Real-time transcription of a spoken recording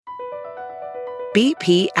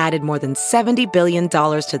BP added more than $70 billion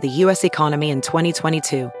to the U.S. economy in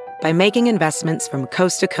 2022 by making investments from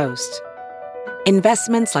coast to coast.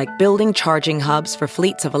 Investments like building charging hubs for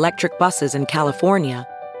fleets of electric buses in California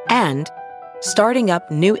and starting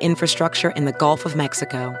up new infrastructure in the Gulf of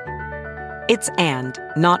Mexico. It's and,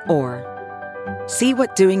 not or. See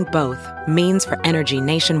what doing both means for energy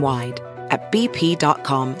nationwide at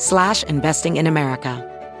bp.com/investing in America.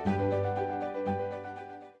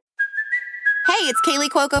 Hey, it's Kaylee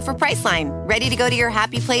Cuoco for Priceline. Ready to go to your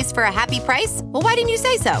happy place for a happy price? Well, why didn't you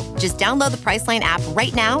say so? Just download the Priceline app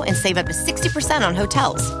right now and save up to 60% on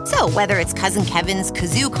hotels. So whether it's Cousin Kevin's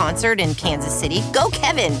Kazoo Concert in Kansas City, go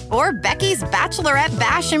Kevin, or Becky's Bachelorette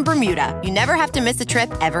Bash in Bermuda, you never have to miss a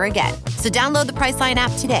trip ever again. So download the Priceline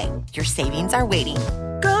app today. Your savings are waiting.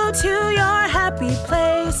 Go to your happy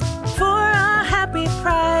place for a happy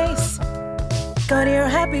price. Go to your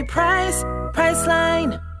happy price,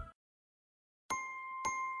 Priceline.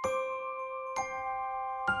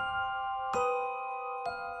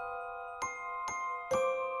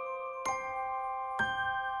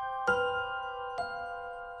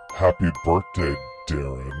 Happy birthday,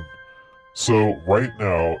 Daryn. So right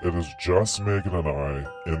now, it is just Megan and I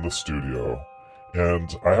in the studio,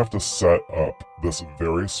 and I have to set up this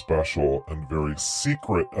very special and very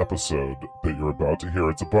secret episode that you're about to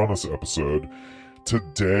hear. It's a bonus episode.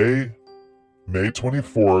 Today, May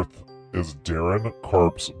 24th, is Daryn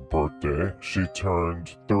Karp's birthday. She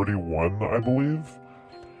turned 31, I believe.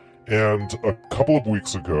 And a couple of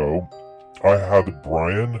weeks ago, I had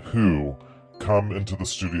Brian Hu come into the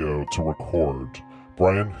studio to record.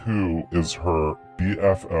 Brian Hu is her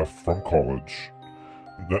BFF from college,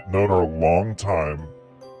 known her a long time,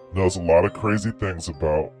 knows a lot of crazy things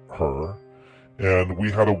about her, and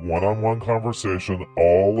we had a one-on-one conversation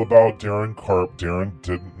all about Daryn Karp. Daryn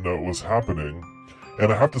didn't know it was happening,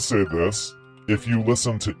 and I have to say this, if you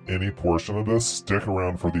listen to any portion of this, stick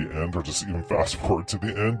around for the end, or just even fast forward to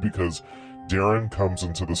the end, because Daryn comes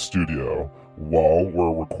into the studio while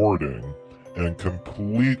we're recording and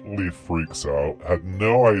completely freaks out, had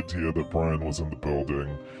no idea that Brian was in the building,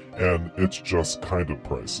 and it's just kind of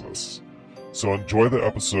priceless. So enjoy the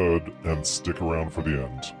episode and stick around for the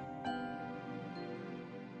end.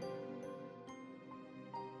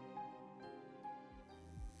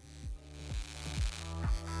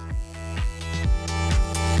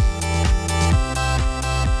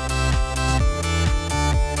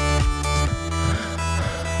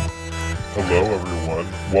 Hello everyone,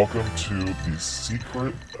 welcome to the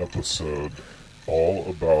secret episode all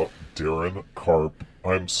about Daryn Karp.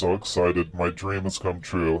 I'm so excited, my dream has come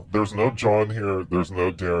true. There's no John here, there's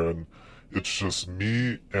no Daryn. It's just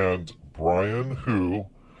me and Brian Hu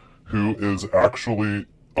is actually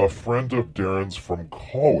a friend of Daryn's from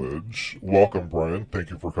college. Welcome, Brian, thank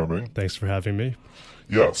you for coming. Thanks for having me.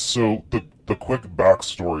 Yes, so the quick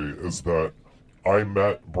backstory is that I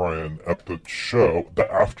met Brian at the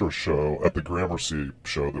after show at the Gramercy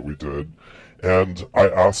show that we did, and I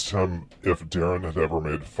asked him if Daryn had ever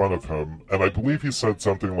made fun of him, and I believe he said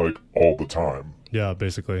something like, all the time. Yeah,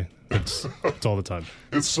 basically. It's all the time.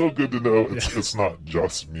 It's so good to know it's not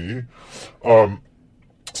just me.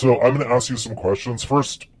 So I'm going to ask you some questions.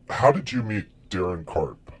 First, how did you meet Daryn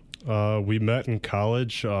Karp? We met in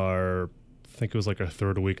college, I think it was like our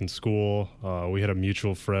third week in school. We had a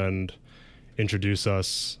mutual friend introduce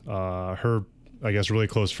us. Her, I guess, really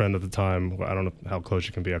close friend at the time, I don't know how close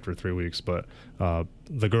she can be after 3 weeks, but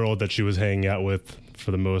the girl that she was hanging out with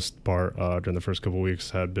for the most part during the first couple of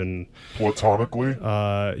weeks had been... Platonically?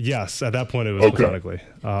 Yes, at that point it was platonically.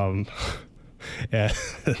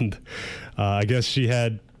 And I guess she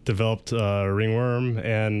had developed ringworm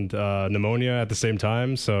and pneumonia at the same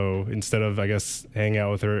time, so instead of, I guess, hanging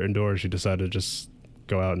out with her indoors, she decided to just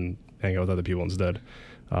go out and hang out with other people instead.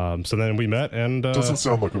 So then we met, and doesn't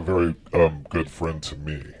sound like a very good friend to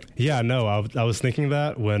me. Yeah, no, I was thinking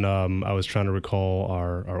that when I was trying to recall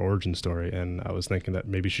our origin story, and I was thinking that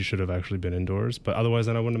maybe she should have actually been indoors, but otherwise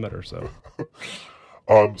then I wouldn't have met her.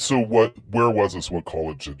 So, where was this? What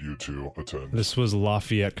college did you two attend? This was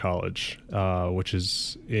Lafayette College, which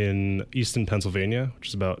is in Easton, Pennsylvania, which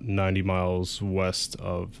is about 90 miles west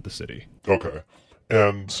of the city. Okay,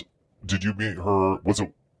 and did you meet her? Was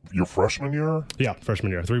it your freshman year? Yeah,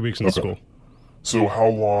 freshman year. 3 weeks in school. So how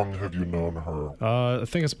long have you known her? I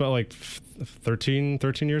think it's about like 13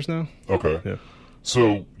 years now. Okay. Yeah.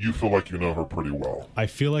 So you feel like you know her pretty well? I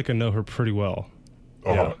feel like I know her pretty well.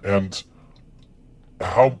 Yeah. And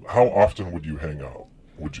how often would you hang out,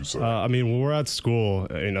 would you say? I mean, when we're at school,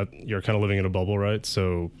 you're kind of living in a bubble, right?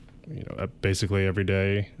 So, basically every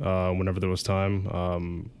day, whenever there was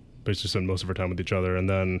time, basically spend most of our time with each other. And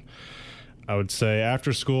then I would say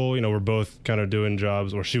after school, we're both kind of doing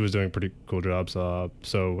jobs, or she was doing pretty cool jobs.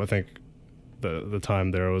 So I think the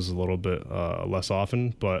time there was a little bit less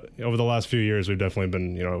often. But over the last few years, we've definitely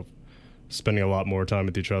been, spending a lot more time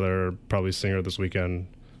with each other. Probably seeing her this weekend,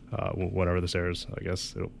 whenever this airs. I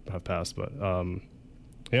guess it'll have passed. But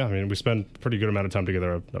yeah, I mean, we spend a pretty good amount of time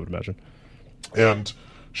together, I would imagine. And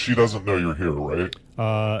she doesn't know you're here, right?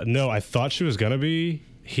 No, I thought she was gonna be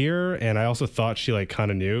here, and I also thought she kind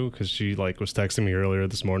of knew because she was texting me earlier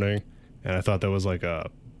this morning, and I thought that was like a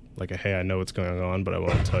hey, I know what's going on, but I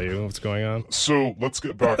won't tell you what's going on. So let's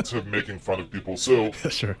get back to making fun of people. So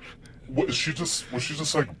sure. Was she just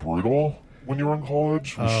brutal when you were in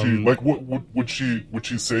college? Was she would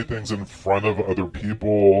she say things in front of other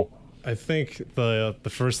people? I think the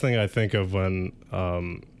first thing I think of when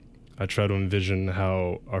I try to envision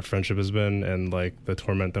how our friendship has been and the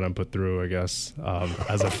torment that I'm put through, I guess,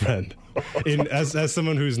 as a friend, as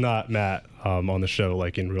someone who's not Matt on the show,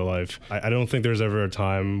 in real life. I don't think there's ever a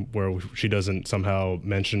time where she doesn't somehow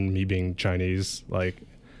mention me being Chinese,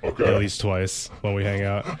 at least twice when we hang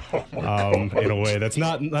out, in a way that's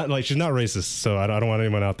not she's not racist. So I don't want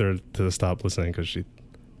anyone out there to stop listening because she's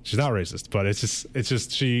not racist, but it's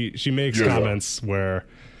just she makes comments where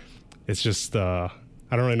it's just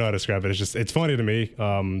I don't really know how to describe it. It's funny to me.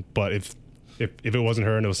 But if it wasn't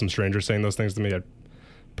her and it was some stranger saying those things to me, I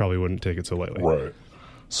probably wouldn't take it so lightly. Right.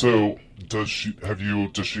 So does she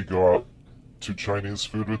go out to Chinese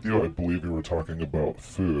food with you? I believe you were talking about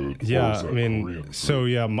food. Yeah, I mean, so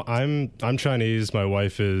yeah, I'm Chinese. My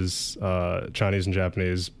wife is Chinese and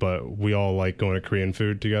Japanese, but we all like going to Korean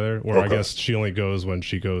food together. Or I guess she only goes when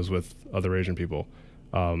she goes with other Asian people.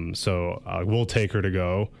 So we'll take her to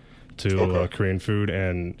go to Korean food,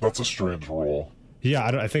 and that's a strange rule. Yeah,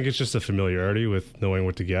 I think it's just a familiarity with knowing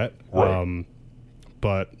what to get. Right.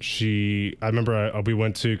 But I remember we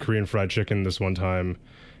went to Korean fried chicken this one time,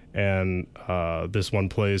 and this one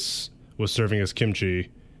place was serving us kimchi,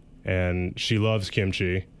 and she loves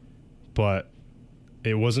kimchi, but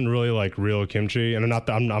it wasn't really real kimchi. And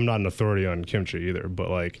I'm not an authority on kimchi either, but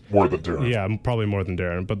more than Daryn. Yeah, probably more than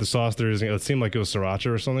Daryn. But the sauce it seemed like it was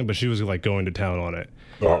sriracha or something, but she was going to town on it.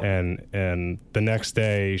 Oh. And the next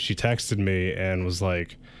day she texted me and was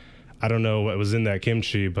like, I don't know what was in that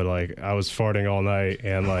kimchi, but I was farting all night,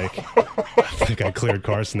 and I think I cleared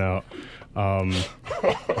Carson out.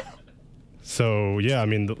 So yeah, I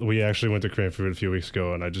mean, we actually went to Korean food a few weeks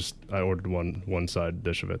ago, and I ordered one side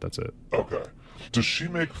dish of it. That's it. Okay. Does she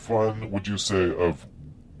make fun, would you say, of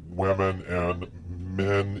women and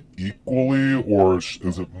men equally, or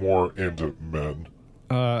is it more aimed at men?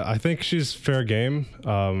 I think she's fair game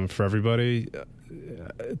for everybody.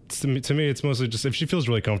 To me, it's mostly just if she feels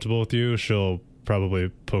really comfortable with you, she'll probably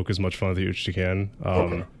poke as much fun with you as she can.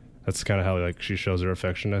 That's kind of how she shows her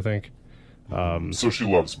affection, I think. So she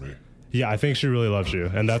loves me. Yeah, I think she really loves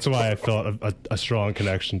you, and that's why I felt a strong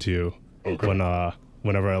connection to you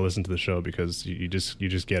whenever I listen to the show, because you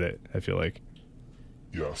just get it. I feel like.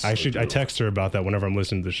 Yes. I text her about that whenever I'm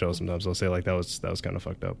listening to the show. Sometimes I'll say that was kind of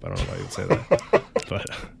fucked up. I don't know why you'd say that, but.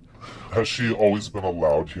 Has she always been a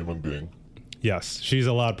loud human being? Yes, she's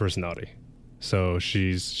a loud personality. So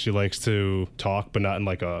she likes to talk, but not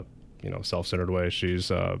in a self-centered way.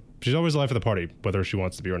 She's always the life of the party, whether she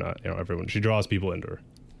wants to be or not. She draws people into her.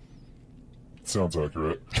 Sounds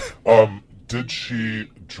accurate. Did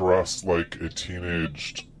she dress like a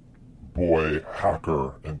teenage boy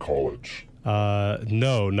hacker in college?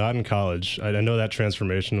 No, not in college. I know that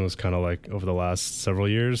transformation was kind of over the last several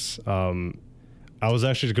years. I was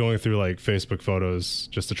actually going through Facebook photos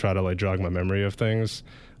just to try to jog my memory of things.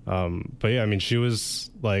 But yeah, I mean, she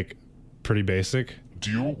was pretty basic.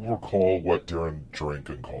 Do you recall what Daryn drank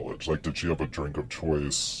in college? Did she have a drink of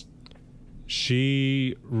choice?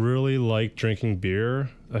 She really liked drinking beer.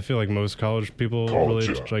 I feel like most college people really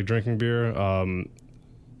like drinking beer.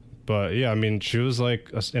 But yeah, I mean, she was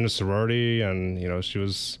in a sorority, and she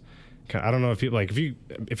was. I don't know if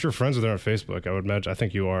if you're friends with her on Facebook, I would imagine. I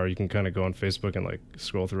think you are. You can kind of go on Facebook and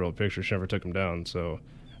scroll through old pictures. She never took them down, so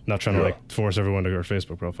not trying to force everyone to her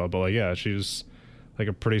Facebook profile. But yeah, she was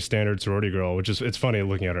a pretty standard sorority girl, which is it's funny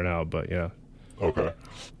looking at her now. But yeah. Okay.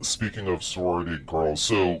 Speaking of sorority girls,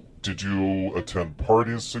 so did you attend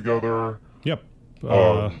parties together? Yep.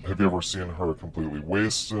 Have you ever seen her completely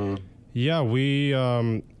wasted? Yeah, we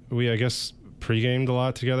I guess pre-gamed a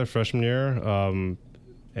lot together freshman year.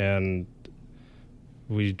 And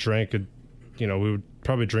we drank, we would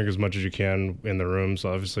probably drink as much as you can in the rooms,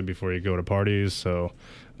 obviously, before you go to parties. So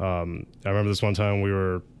I remember this one time we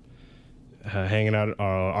were hanging out at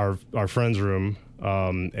our friend's room,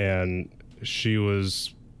 and she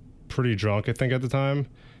was pretty drunk, I think, at the time.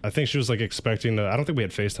 I think she was like expecting to, I don't think we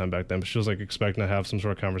had FaceTime back then, but she was like expecting to have some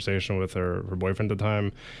sort of conversation with her boyfriend at the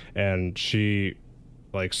time. And she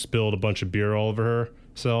like spilled a bunch of beer all over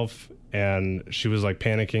herself. And she was like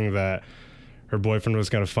panicking that her boyfriend was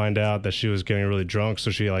going to find out that she was getting really drunk. So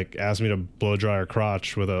she like asked me to blow dry her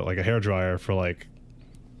crotch with a hair dryer for like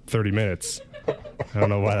 30 minutes. I don't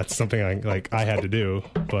know why that's something I had to do,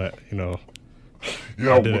 but yeah,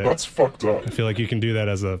 well, that's fucked up. I feel like you can do that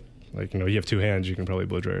as a, like, you have two hands, you can probably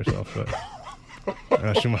blow dry yourself,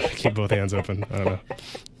 but she might keep both hands open. I don't know.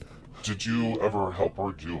 Did you ever help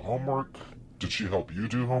her do homework? Did she help you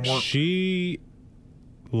do homework? She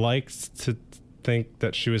liked to think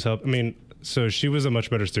that she was helping. I mean, so she was a much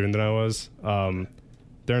better student than I was.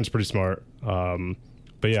 Darren's pretty smart.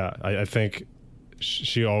 But yeah, I think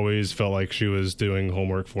she always felt like she was doing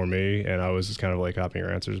homework for me, and I was just kind of like copying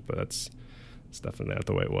her answers, but it's definitely not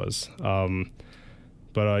the way it was.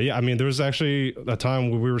 But yeah, I mean, there was actually a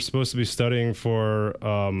time where we were supposed to be studying for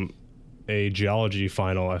a geology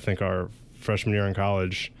final, I think our freshman year in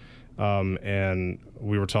college. And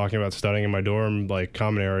we were talking about studying in my dorm, like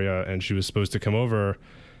common area, and she was supposed to come over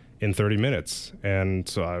in 30 minutes. And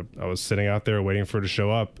so I was sitting out there waiting for her to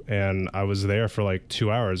show up, and I was there for like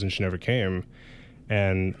 2 hours and she never came.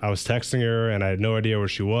 And I was texting her and I had no idea where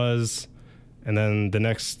she was. And then the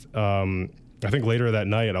next, I think later that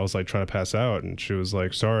night, I was like trying to pass out, and she was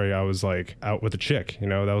like, sorry, I was like out with a chick.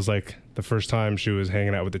 That was like the first time she was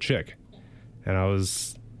hanging out with a chick. And I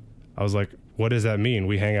was like, what does that mean?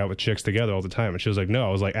 We hang out with chicks together all the time. And she was like, no,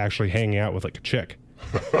 I was like actually hanging out with like a chick.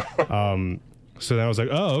 So then I was like,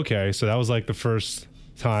 oh, okay. So that was like the first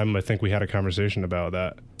time I think we had a conversation about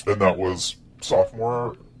that. And that was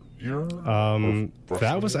sophomore year?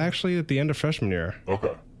 That was actually at the end of freshman year.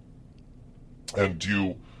 Okay. And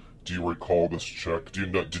do you recall this chick?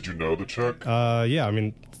 Did you know the chick? Yeah, I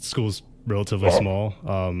mean, school's relatively small.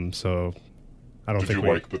 So I don't think Did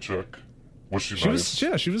you like the chick? Was she nice?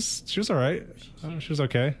 She was all right. She was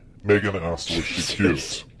okay. Megan asked, was she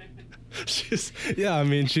cute? Yeah, I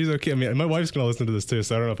mean, she's okay. I mean, my wife's gonna listen to this too,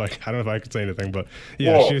 so I don't know if I could say anything, but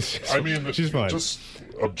yeah, well, she's fine. Just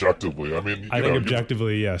objectively, I think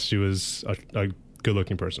objectively, yes, she was a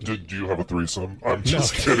good-looking person. Do you have a threesome? I'm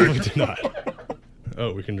just kidding. We did not.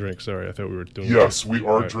 Oh, we can drink. Sorry, I thought we were doing. Yes, we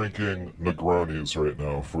are drinking Negronis right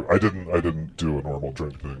now. I didn't do a normal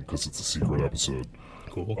drink thing because it's a secret episode.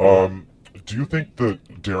 Cool. Do you think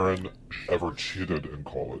that Daryn ever cheated in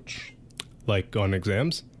college? Like on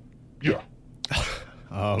exams? Yeah.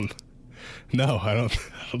 No, I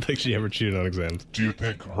don't think she ever cheated on exams. Do you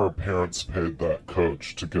think her parents paid that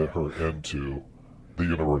coach to get her into the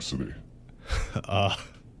university?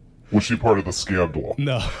 Was she part of the scandal?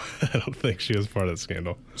 No, I don't think she was part of the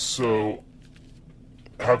scandal. So,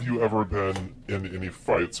 have you ever been in any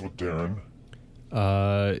fights with Daryn?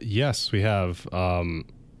 Yes, we have.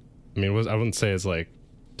 I mean, I wouldn't say it's like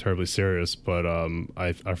terribly serious, but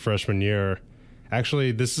our freshman year,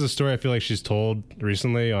 actually, this is a story I feel like she's told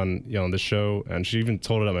recently on on this show, and she even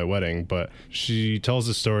told it at my wedding. But she tells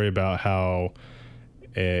a story about how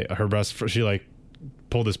she like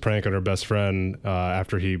pulled this prank on her best friend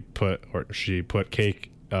after she put cake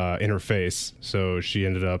in her face. So she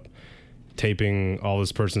ended up taping all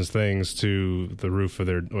this person's things to the roof of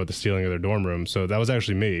the ceiling of their dorm room. So that was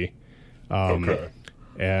actually me. Okay.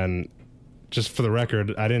 And just for the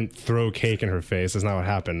record, I didn't throw cake in her face. That's not what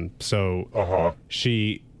happened. So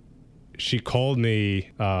she called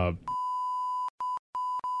me. Oh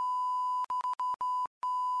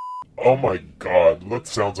my God, that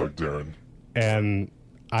sounds like Daryn. And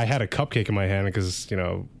I had a cupcake in my hand because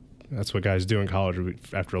that's what guys do in college.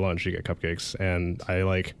 After lunch, you get cupcakes, and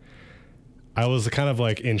I was kind of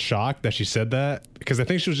like in shock that she said that because I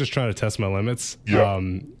think she was just trying to test my limits. Yeah.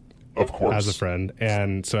 Of course. As a friend.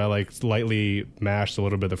 And so I lightly mashed a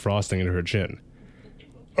little bit of frosting into her chin.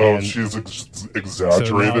 Oh, and she's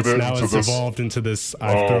exaggerated so now it's evolved into this,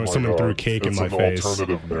 someone threw cake in my face. It's an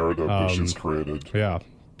alternative narrative that she's created. Yeah,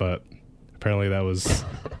 but apparently that was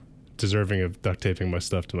deserving of duct taping my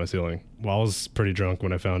stuff to my ceiling. Well, I was pretty drunk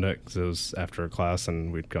when I found it because it was after a class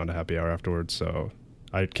and we'd gone to happy hour afterwards. So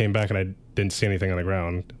I came back and I didn't see anything on the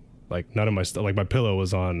ground. Like none of my stuff, like my pillow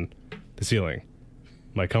was on the ceiling.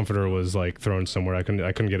 My comforter was like thrown somewhere. I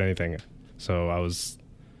couldn't get anything. So I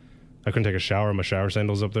couldn't take a shower. My shower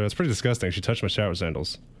sandals up there. It's pretty disgusting. She touched my shower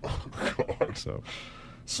sandals. Oh God.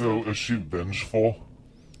 So is she vengeful?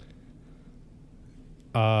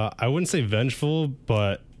 I wouldn't say vengeful,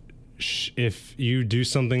 but if you do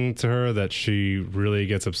something to her that she really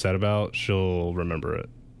gets upset about, she'll remember it.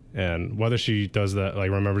 And whether she does that,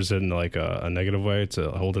 like remembers it in like a negative way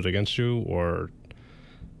to hold it against you, or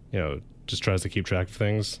just tries to keep track of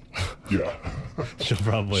things. Yeah. She'll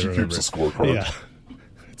probably she remember. keeps a scorecard. Yeah.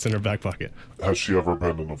 It's in her back pocket. Has she ever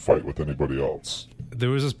been in a fight with anybody else? There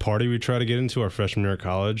was this party we tried to get into our freshman year of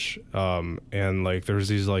college, and like there was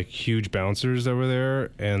these like huge bouncers that were there,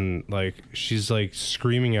 and like she's like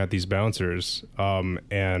screaming at these bouncers,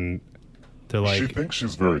 and they're like, she thinks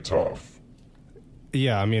she's very tough.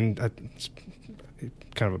 Yeah, I mean, it's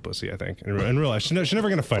kind of a pussy, I think. In real life, she's never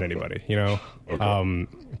gonna fight anybody, you know. Okay.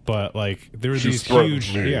 But like there were She's these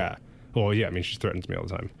huge, threatened me. yeah. Well, yeah, I mean, she threatens me all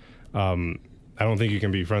the time. I don't think you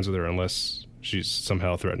can be friends with her unless she's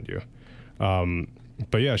somehow threatened you.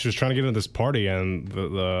 But yeah, she was trying to get into this party, and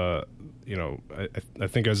the you know, I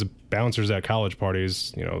think as bouncers at college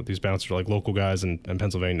parties, you know, these bouncers are like local guys in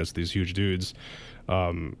Pennsylvania, so these huge dudes.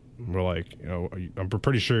 We're like, you know, I'm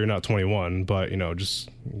pretty sure you're not 21, but you know, just,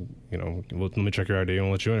 you know, let me check your ID and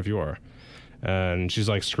we'll let you in if you are. And she's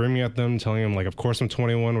like screaming at them, telling them like, of course I'm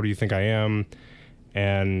 21. What do you think I am?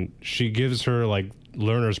 And she gives her like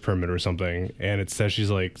learner's permit or something, and it says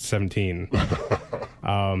she's like 17.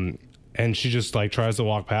 And she just like tries to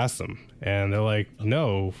walk past them, and they're like,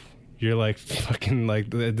 no, you're like fucking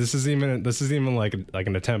like this is even like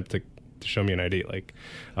an attempt to show me an ID. Like,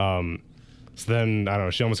 so then I don't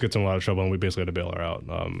know, she almost gets in a lot of trouble, and we basically had to bail her out.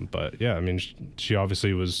 But yeah, I mean, she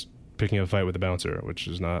obviously was picking a fight with the bouncer, which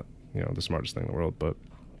is not, you know, the smartest thing in the world. But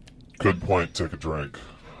good point. Take a drink.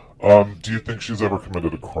 Do you think she's ever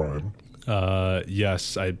committed a crime?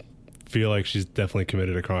 Yes, I feel like she's definitely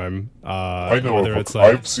committed a crime. I know it's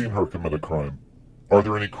like, I've seen her commit a crime. Are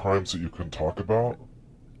there any crimes that you can talk about?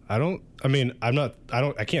 I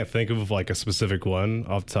can't think of like a specific one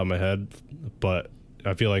off the top of my head, but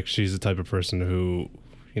I feel like she's the type of person who,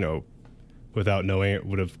 you know, without knowing it,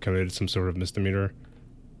 would have committed some sort of misdemeanor.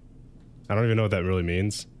 I don't even know what that really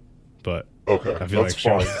means, but okay, I feel that's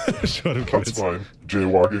like fine. she would have committed. That's fine.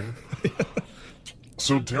 Jaywalking.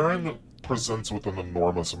 So Daryn presents with an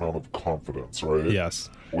enormous amount of confidence, right? Yes.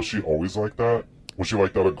 Was she always like that? Was she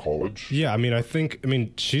like that in college? Yeah, I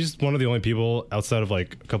mean, she's one of the only people outside of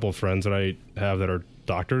like a couple of friends that I have that are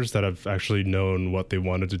doctors that have actually known what they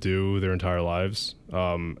wanted to do their entire lives.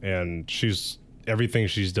 And everything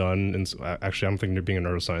she's done, and actually I don't think being a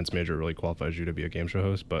neuroscience major really qualifies you to be a game show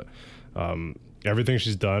host, but everything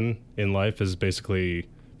she's done in life is basically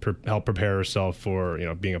help prepare herself for, you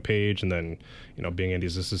know, being a page, and then, you know, being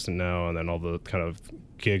Andy's assistant now, and then all the kind of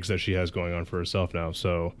gigs that she has going on for herself now.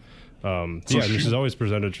 So yeah, I mean, she's always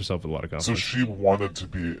presented herself with a lot of confidence. So she wanted to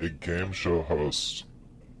be a game show host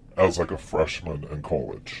as like a freshman in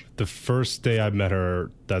college. The first day I met her,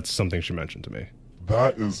 that's something she mentioned to me.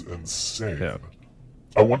 That is insane. Yeah.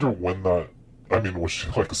 I wonder when that, I mean, was she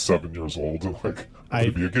like 7 years old and like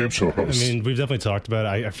to be a game show host? I mean, we've definitely talked about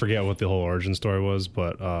it. I forget what the whole origin story was,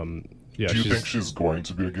 but yeah. Do you think she's going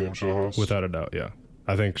to be a game show host? Without a doubt, yeah.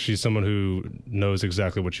 I think she's someone who knows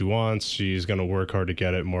exactly what she wants. She's going to work hard to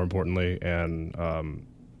get it, more importantly, and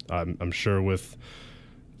I'm sure with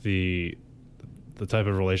the type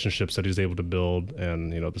of relationships that he's able to build,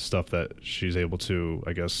 and, you know, the stuff that she's able to,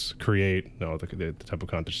 I guess, create, the type of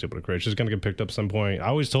content she's able to create, she's going to get picked up at some point. I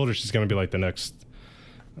always told her she's going to be like the next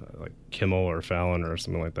like Kimmel or Fallon or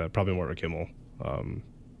something like that, probably more of a Kimmel.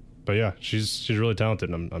 But yeah, she's really talented,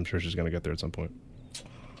 and I'm sure she's going to get there at some point.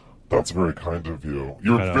 That's very kind of you.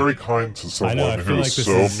 You're very kind to someone I feel who's like this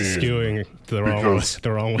so is mean. skewing the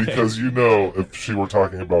wrong way. Because, you know, if she were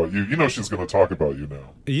talking about you, you know she's going to talk about you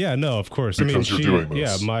now. Yeah, no, of course. Because you're doing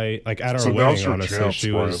this. Yeah, at our so wedding,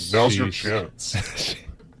 honestly, now's your chance.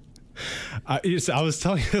 I was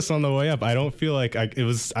telling you this on the way up. I don't feel like I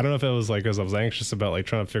don't know if it was like because I was anxious about like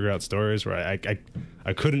trying to figure out stories where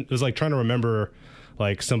I couldn't. It was like trying to remember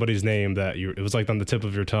like somebody's name that it was like on the tip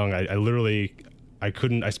of your tongue. I literally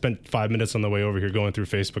couldn't. I spent 5 minutes on the way over here going through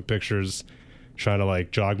Facebook pictures, trying to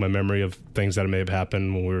like jog my memory of things that may have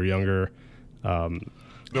happened when we were younger. And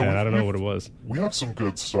I don't know what it was. We have some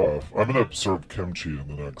good stuff. I'm going to serve kimchi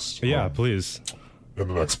in the next. Yeah, please. In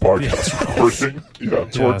the next podcast recording. Yeah,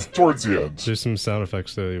 towards the end. There's some sound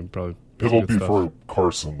effects that you probably. It'll be for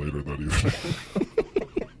Carson later that evening.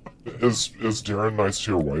 Is Daryn nice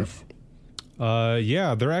to your wife?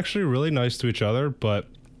 Yeah, they're actually really nice to each other, but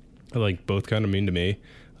like both kind of mean to me,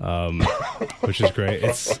 which is great.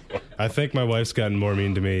 I think my wife's gotten more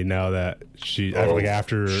mean to me now that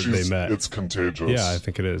after they met. It's contagious. Yeah, I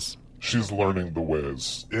think it is. She's learning the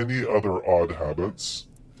ways. Any other odd habits?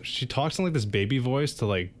 She talks in like this baby voice to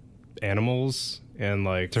like animals and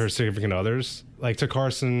like to her significant others, like to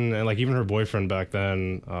Carson and like even her boyfriend back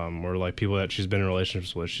then, or like people that she's been in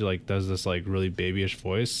relationships with. She like does this like really babyish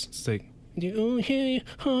voice. It's like, oh hey,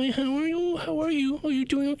 hi, how are you? How are you? Are you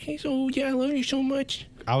doing okay? So yeah, I love you so much.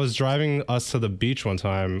 I was driving us to the beach one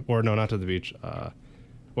time, or no, not to the beach.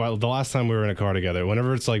 Well, the last time we were in a car together,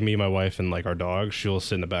 whenever it's like me, my wife, and like our dog, she'll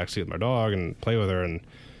sit in the backseat with my dog and play with her, and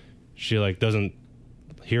she like doesn't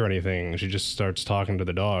hear anything. She just starts talking to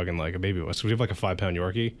the dog and like a baby was. So we have like a 5-pound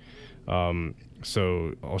Yorkie.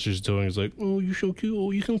 So all she's doing is like, "Oh, you're so cute. Oh,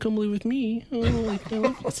 you can come live with me." Oh, like, I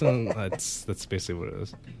love you. So that's basically what it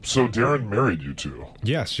is. So Daryn married you two.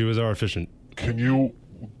 Yes, she was our officiant. Can you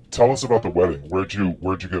tell us about the wedding? Where'd you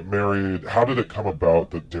get married? How did it come about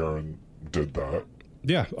that Daryn did that?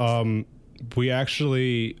 Yeah,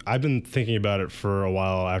 I've been thinking about it for a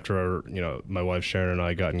while after, my wife Sharon and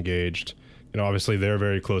I got engaged. Obviously they're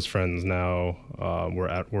very close friends now. We're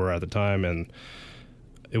at the time, and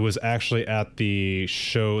it was actually at the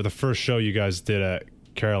first show you guys did at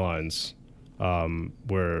Caroline's,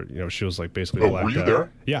 where she was like basically. Oh, were you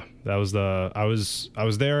there? Yeah, that was I was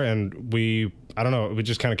there, and we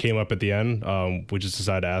just kind of came up at the end. We just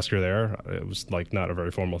decided to ask her there. It was like not a very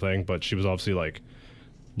formal thing, but she was obviously like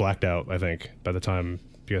blacked out, I think, by the time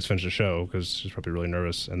you guys finished the show, because she's probably really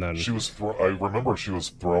nervous. And then she was. I remember she was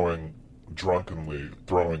drunkenly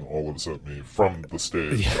throwing olives at me from the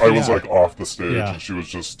stage. I was like off the stage, and she was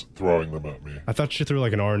just throwing them at me. I thought she threw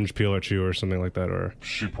like an orange peel at you or something like that, or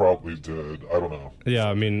she probably did. I don't know. Yeah,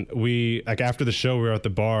 I mean, we like after the show we were at the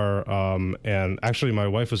bar, and actually my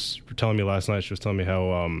wife was telling me last night. She was telling me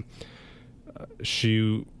how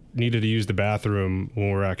she needed to use the bathroom when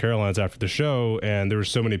we were at Caroline's after the show, and there were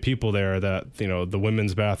so many people there that the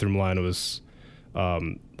women's bathroom line was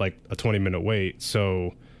like a 20-minute wait.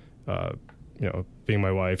 So being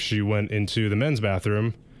my wife, she went into the men's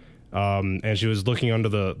bathroom, and she was looking under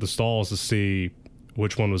the stalls to see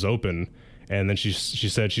which one was open, and then she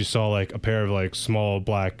said she saw like a pair of like small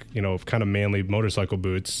black kind of manly motorcycle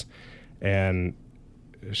boots, and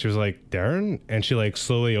she was like, "Daryn?" And she like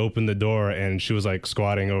slowly opened the door, and she was like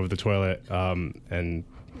squatting over the toilet, and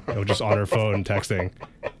just on her phone texting,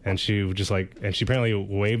 and she just like, and she apparently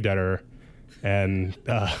waved at her, and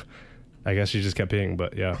I guess she just kept peeing,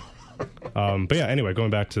 but yeah. But yeah, anyway,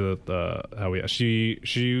 going back to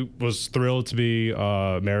she was thrilled to be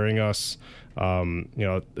marrying us.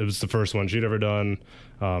 It was the first one she'd ever done.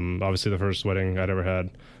 Obviously the first wedding I'd ever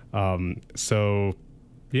had. So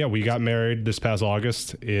yeah, we got married this past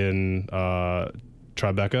August in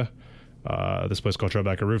Tribeca, this place called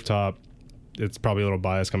Tribeca Rooftop. It's probably a little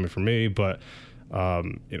biased coming from me, but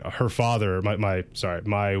her father, my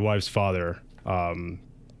wife's father,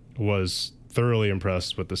 was thoroughly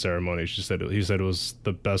impressed with the ceremony. He said it was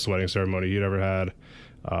the best wedding ceremony he'd ever had.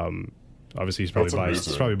 Obviously he's probably biased.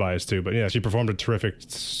 He's probably biased too, but yeah, she performed a terrific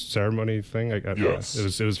ceremony thing. Yes,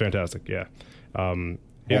 it was fantastic. Yeah. And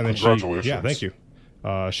then congratulations. Thank you.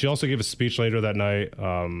 She also gave a speech later that night.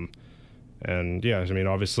 And yeah, I mean,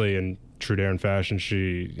 obviously in true Daryn fashion,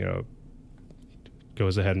 she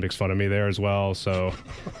goes ahead and makes fun of me there as well. So.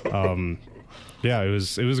 Yeah, it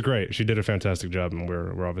was great. She did a fantastic job, and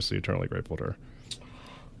we're obviously eternally grateful to her.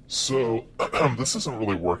 So, this isn't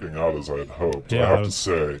really working out as I had hoped, yeah, I have to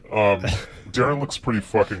say. Daryn looks pretty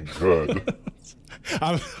fucking good.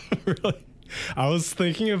 I was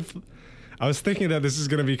thinking that this is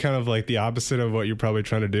going to be kind of like the opposite of what you're probably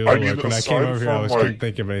trying to do. I mean, like when I came over here, I couldn't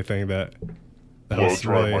think of anything that was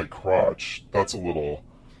really... my crotch. That's a little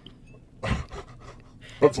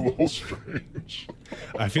strange.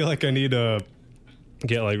 I feel like I need to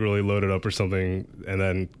get like really loaded up or something, and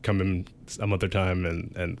then come in a month or time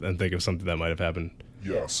and think of something that might have happened.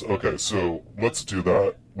 Yes. Okay. So let's do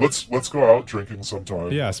that. Let's go out drinking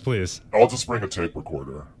sometime. Yes, please. I'll just bring a tape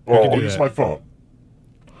recorder. I'll use my phone,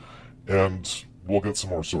 and we'll get some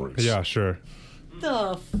more stories. Yeah, sure.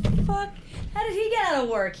 The fuck? How did he get out of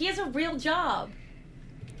work? He has a real job.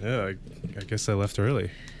 Yeah, I guess I left early.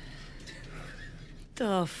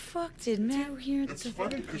 The fuck did Matt hear? It's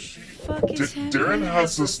funny because Daryn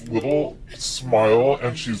has this little smile,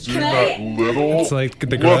 and she's doing that little. It's like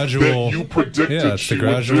the gradual. That you predicted. Yeah, it's the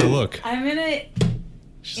gradual look. I'm gonna.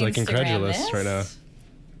 She's like incredulous right now.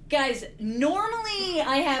 Guys, normally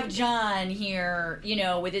I have John here,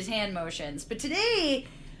 with his hand motions, but today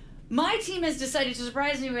my team has decided to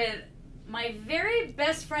surprise me with my very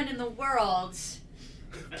best friend in the world.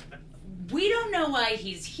 We don't know why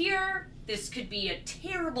he's here. This could be a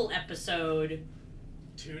terrible episode.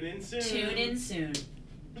 Tune in soon.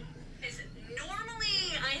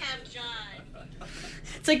 Normally I have John.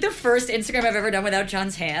 It's like the first Instagram I've ever done without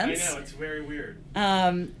John's hands. I know, it's very weird.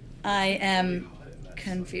 I am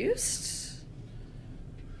confused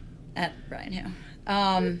at Brian who.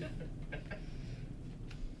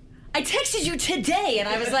 I texted you today and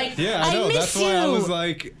I was like, yeah, I know. miss That's why you. I was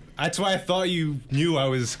like, That's why I thought you knew I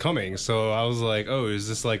was coming. So I was like, oh, is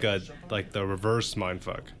this like the reverse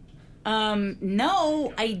mindfuck?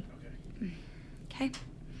 No, I. Okay.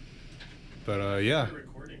 But yeah. You're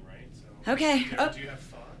recording, right? So Okay. do you have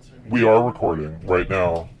thoughts? We are recording right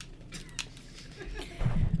now.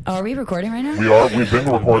 Are we recording right now? We are. We've been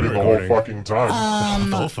recording the whole recording. fucking time.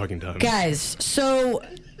 The whole fucking time. Guys, so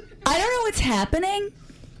I don't know what's happening.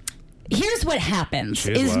 Here's what happens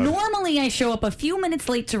She is is loud. normally I show up a few minutes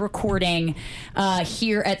late to recording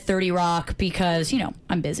here at 30 Rock because,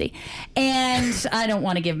 I'm busy. And I don't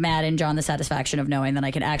want to give Matt and John the satisfaction of knowing that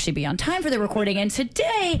I can actually be on time for the recording. And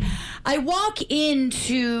today I walk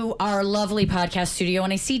into our lovely podcast studio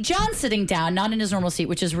and I see John sitting down, not in his normal seat,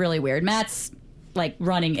 which is really weird. Matt's like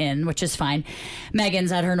running in, which is fine.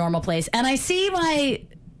 Megan's at her normal place. And I see my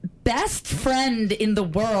best friend in the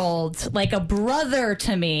world, like a brother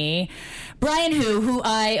to me, Brian, who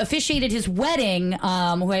I officiated his wedding,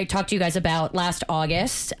 who I talked to you guys about last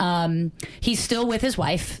August. He's still with his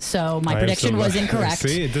wife, so my prediction was incorrect.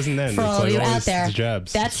 See, it doesn't end. For It's all like you out always there, the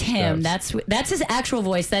jabs. that's It's him. jabs. That's his actual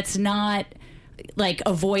voice. That's not like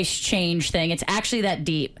a voice change thing. It's actually that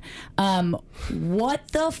deep. What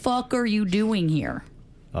the fuck are you doing here?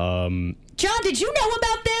 John, did you know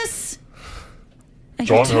about this? And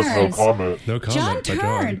he John has no turns. comment. No comment. John by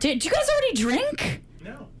turned. Did you guys already drink?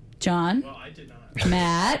 No. John, Well, I did not.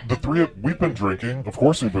 Matt. The three we've been drinking. Of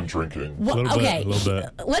course, we've been drinking. Well, Little bit, okay, a little bit.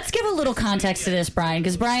 let's give a little context to this, Brian,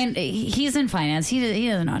 because Brian, he's in finance. He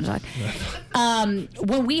doesn't know how to talk.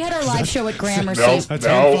 When we had our live show at Gramercy, Now, That's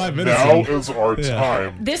now, 5 minutes now in. is our Yeah.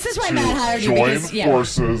 time. this is why to Matt hired you join because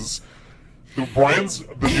forces. Brian's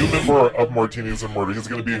the new member of Martinis and Murder. He's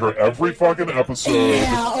going to be here every fucking episode.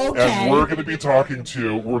 Yeah, okay. And we're going to be talking to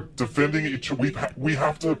you. We're defending each. We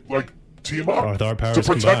have to like team up With our powers to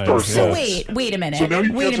protect combined, yeah. ourselves. Wait a minute. So now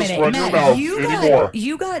you wait can't a just minute, run your Matt. mouth anymore.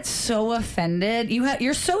 You got so offended.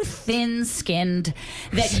 You're so thin-skinned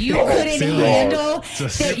that you No, couldn't see, handle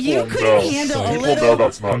just- that you People couldn't know. handle a People little know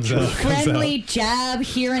that's not Comes true. out. friendly jab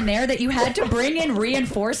here and there, that you had to bring in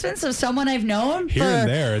reinforcements of someone I've known Here for and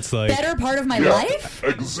there, it's like better part of my Yeah, life.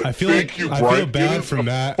 I feel Thank like you, I Brian. feel Give bad us for a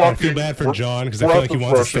Matt. I feel fucking bad for John because I feel breath like he of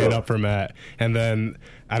wants to fresh stand air. up for Matt, and then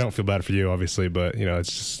I don't feel bad for you, obviously. But it's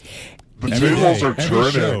just The every tables day, are every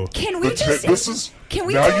turning. show. Can we just? This is Can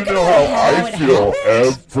we now talk you know about how how I it feel.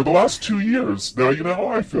 happened? For the last 2 years, now you know how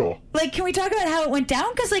I feel. Like, can we talk about how it went down?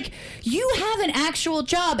 Because, like, you have an actual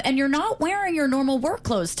job and you're not wearing your normal work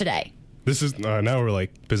clothes today. This is now we're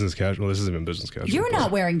like business casual. This isn't even business casual. You're but-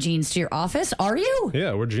 not wearing jeans to your office, are you?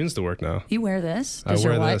 Yeah, we're jeans to work now. You wear this? I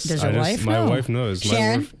wear this. Does your wife know? My wife knows. My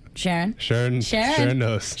Sharon? wife- Sharon? Sharon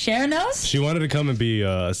knows. Sharon knows? She wanted to come and be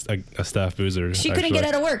a staff boozer. She couldn't get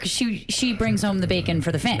out of work. She brings home the bacon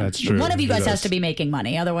for the fam. That's true. One of you She guys has does. to be making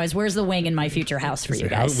money. Otherwise, where's the wing in my future house for you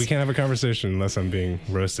guys? We can't have a conversation unless I'm being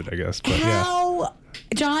roasted, I guess. But yeah. How,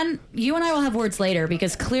 John, you and I will have words later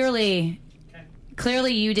because clearly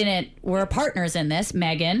we're partners in this.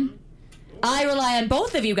 Megan, I rely on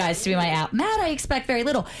both of you guys to be my out. Matt, I expect very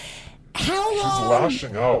little. How She's long?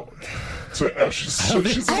 lashing out. She's I'm in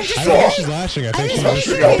just- I don't think shock. she's lashing. I I'm think just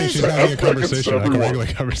she's confused. having a conversation, like a Everyone. regular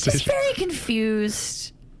Just conversation. very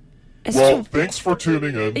confused. As Well, to- thanks for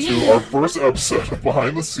tuning in to our first episode of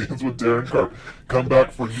Behind the Scenes with Daryn Karp. Come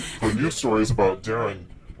back for new stories about Daryn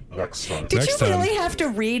next time. did you next time. really have to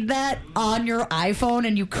read that on your iPhone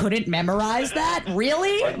and you couldn't memorize that?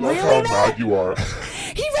 Really? I love Really, how Matt? mad you are.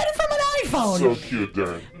 He read it from an iPhone. So cute,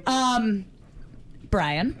 Daryn.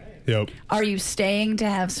 Brian, Yep. are you staying to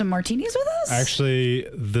have some martinis with us? Actually,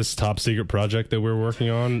 this top secret project that we're working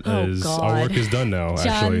on Oh, is God. our work is done now.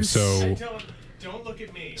 Actually, John's- so Don't look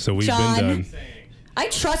at me. we've John. been done. Saying, I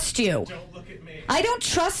trust you. don't look at me. I don't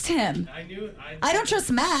trust him. I don't trust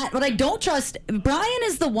Matt, but I don't trust Brian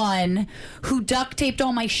is the one who duct taped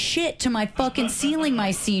all my shit to my fucking ceiling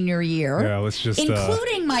my senior year. Yeah, let's just,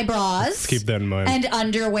 including my bras. keep that in mind. And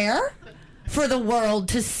underwear for the world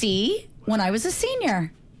to see when I was a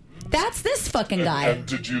senior. That's this fucking guy. And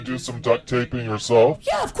did you do some duct taping yourself?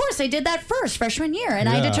 Yeah, of course I did that first freshman year, and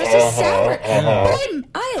I had to Yeah. dress as sour. Uh-huh.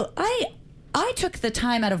 But I took the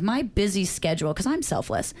time out of my busy schedule because I'm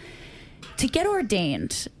selfless to get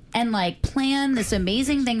ordained and like plan this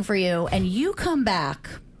amazing thing for you, and you come back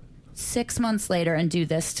 6 months later and do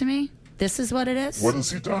this to me. This is what it is. What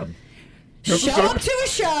has he done? Show up to a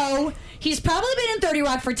show. He's probably been in 30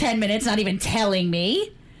 Rock for 10 minutes, not even telling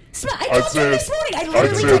me. I I'd talked to him say, this morning. I I'd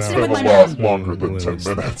literally say texted it's him been with my a lot mom. longer than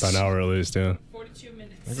 10 minutes. An hour at least, yeah. 42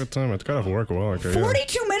 minutes. A good time. I got off work a while ago.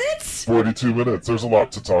 42 minutes? 42 minutes. There's a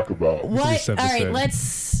lot to talk about. What? This All right, episode.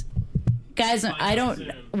 let's, guys. I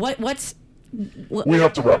don't. What's We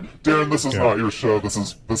have to wrap. Daryn, this is not your show. This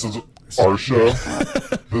is our show.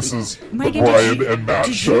 This is the Megan, Brian and Matt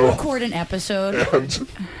did show. you record an episode?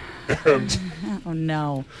 And Oh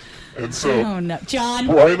no. and so Oh no, John.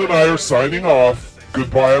 Brian and I are signing off.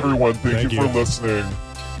 Goodbye, everyone. Thank you you. for listening.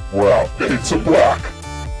 We're out. Fade to black.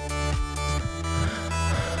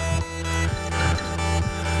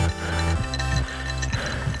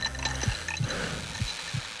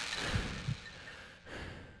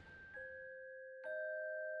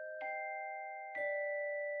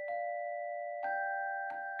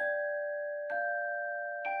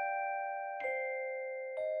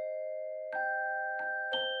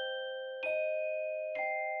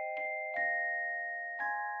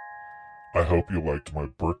 I hope you liked my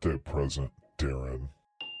birthday present, Daryn.